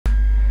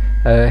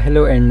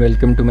Hello and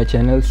welcome to my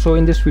channel. So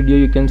in this video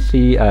you can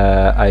see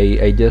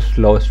I just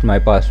lost my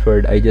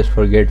password. I just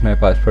forget my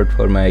password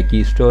for my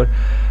Keystore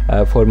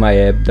for my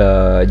app,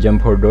 the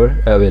Jump Door,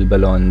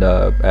 available on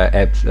the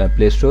apps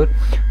Play Store.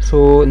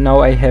 So now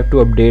I have to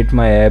update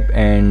my app,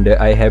 and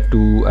I have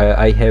to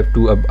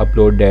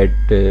upload that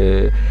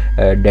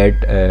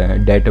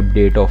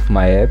update of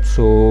my app.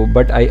 So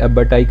but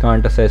I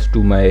can't access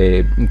to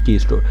my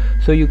Keystore.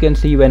 So you can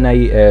see when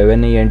I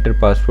enter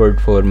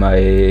password for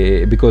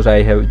my, because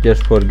I have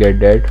just forget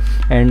that,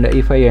 and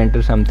if I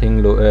enter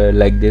something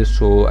like this,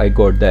 so I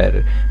got the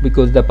error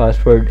because the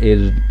password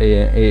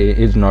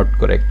is not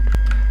correct.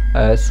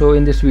 So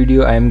in this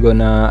video I'm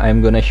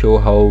gonna show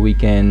how we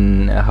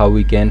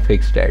can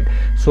fix that.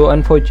 So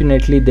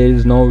unfortunately there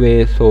is no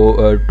way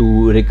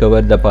to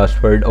recover the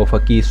password of a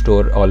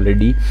Keystore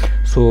already.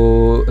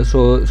 So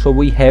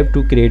we have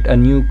to create a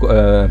new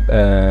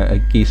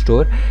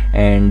Keystore,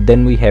 and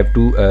then we have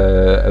to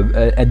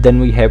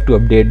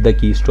update the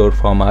Keystore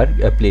from our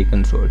Play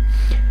console.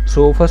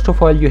 So first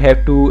of all you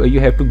have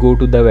to go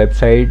to the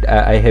website.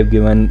 I have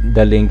given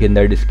the link in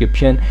the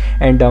description,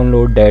 and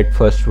download that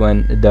first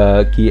one,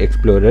 the Key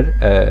Explorer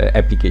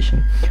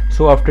application.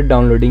 So after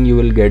downloading you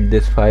will get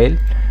this file.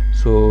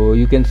 So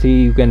you can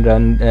see you can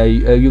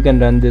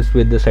run this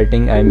with the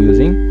setting I'm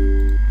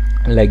using,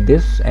 like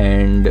this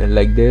and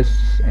like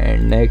this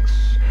and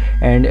next,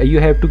 and you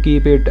have to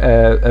keep it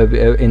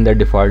in the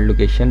default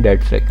location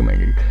that's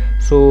recommended.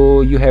 So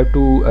you have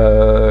to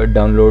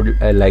download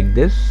like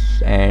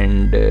this,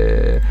 and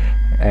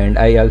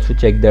I also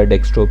check the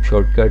desktop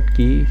shortcut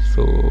key,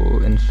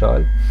 so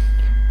install.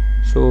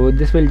 So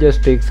this will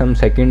just take some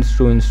seconds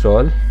to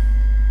install.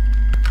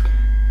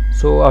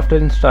 So after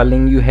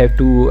installing you have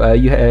to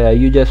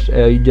you just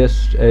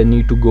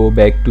need to go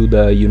back to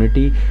the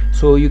Unity.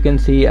 So you can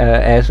see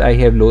as I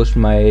have lost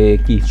my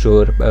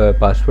Keystore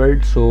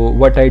password, so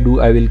what I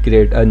do, I will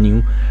create a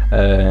new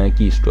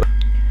Keystore.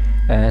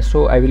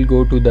 So I will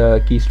go to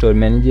the Keystore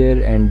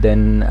manager, and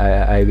then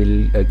I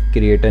will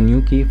create a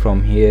new key.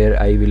 From here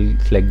I will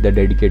select the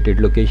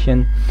dedicated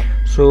location.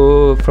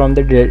 So from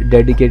the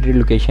dedicated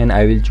location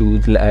I will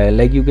choose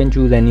like you can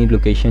choose any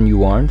location you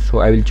want. So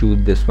I will choose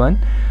this one.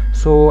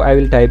 So I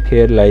will type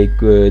here like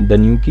the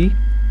new key,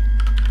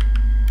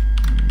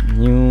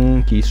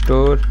 new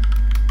Keystore.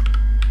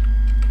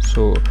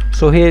 So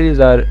here is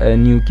our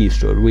new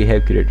Keystore we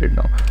have created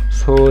now.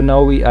 So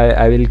now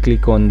I will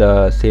click on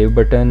the save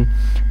button.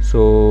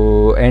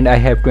 So and I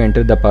have to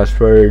enter the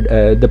password.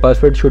 The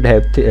password should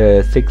have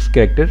 6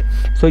 characters.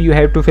 So you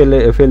have to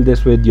fill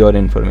this with your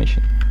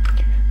information.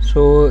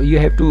 So you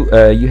have to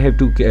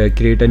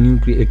create a new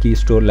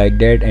Keystore like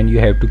that, and you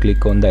have to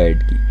click on the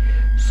add key.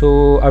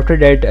 So after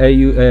that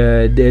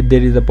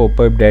there is a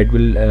pop-up that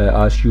will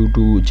ask you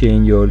to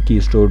change your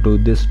Keystore to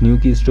this new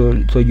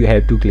Keystore. So you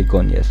have to click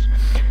on yes.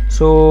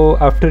 So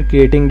after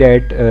creating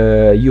that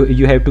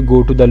you have to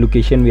go to the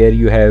location where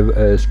you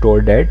have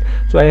stored that.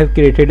 So I have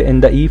created in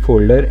the E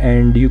folder,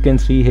 and you can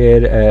see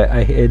here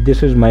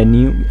this is my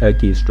new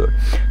Keystore.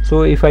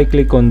 So if I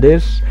click on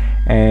this,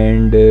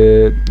 and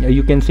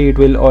you can see it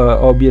will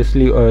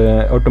obviously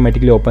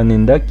automatically open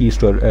in the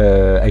Keystore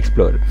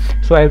Explorer.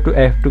 So I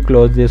have to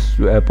close this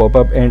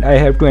pop-up, and I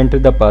have to enter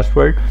the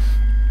password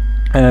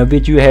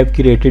which you have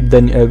created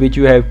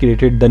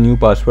the new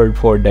password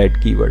for that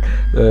keyword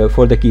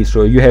for the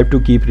Keystore. You have to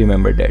keep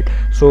remember that.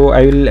 So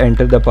I will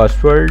enter the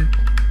password,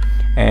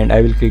 and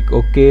I will click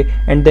OK,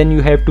 and then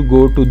you have to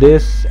go to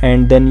this,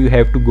 and then you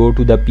have to go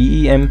to the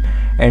PEM,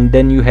 and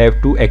then you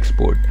have to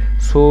export.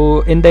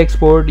 So in the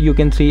export you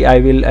can see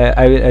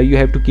you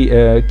have to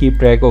keep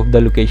track of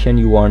the location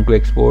you want to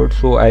export.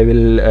 So I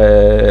will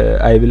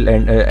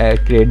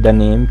create the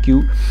name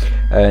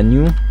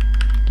new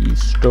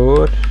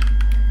Keystore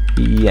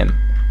PEM.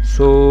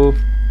 So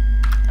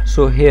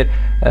here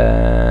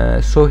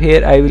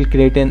I will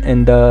create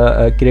on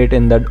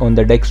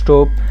the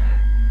desktop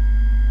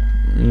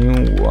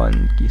new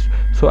one keys.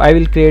 So I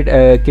will create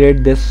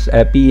this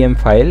PEM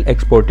file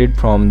exported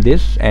from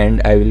this,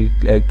 and I will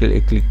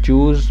click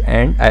choose,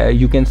 and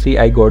you can see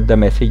I got the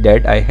message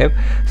that I have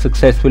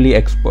successfully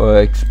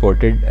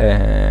exported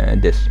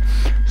this.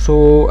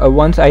 So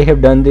once I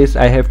have done this,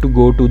 I have to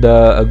go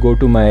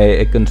to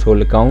my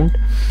console account,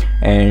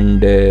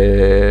 and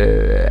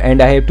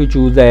I have to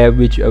choose the app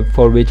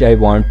for which I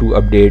want to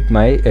update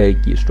my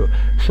Keystore.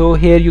 So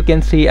here you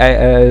can see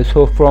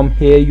so from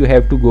here you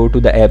have to go to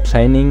the app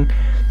signing.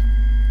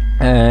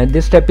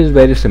 This step is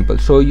very simple.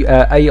 So you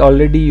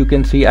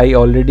can see I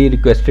already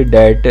requested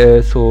that.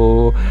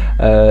 So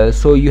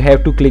you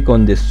have to click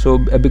on this. So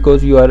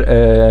because you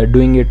are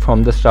doing it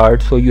from the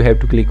start, so you have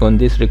to click on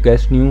this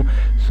request new.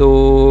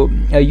 So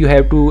you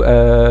have to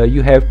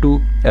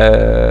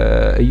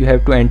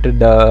enter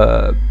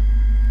the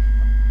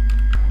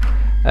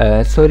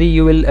sorry,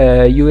 you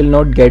will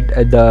not get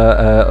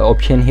the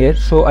option here.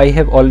 So I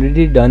have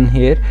already done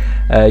here.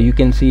 You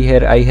can see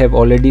here I have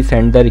already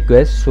sent the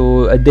request.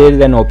 So there is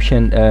an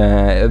option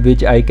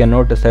which I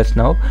cannot access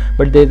now,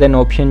 but there is an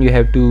option. You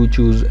have to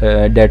choose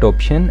that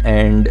option,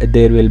 and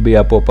there will be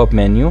a pop-up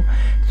menu.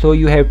 So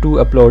you have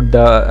to upload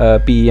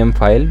the PEM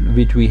file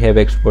which we have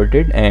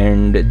exported,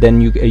 and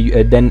then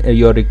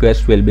your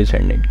request will be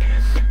sending.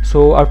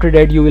 So after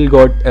that you will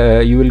got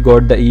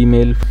the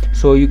email.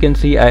 So you can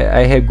see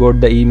I have got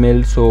the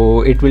email.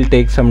 So it will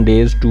take some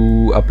days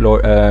to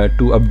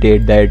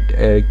update that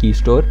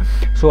Keystore.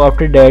 So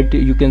after that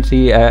you can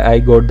see I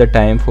got the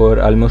time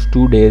for almost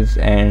 2 days,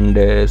 and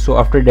so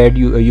after that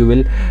you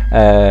will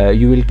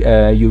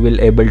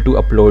able to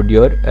upload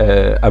your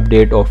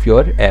update of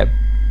your app.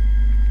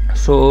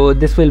 So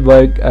this will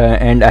work,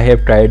 and I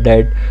have tried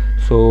that.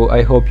 So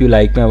I hope you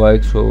like my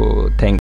work. So thank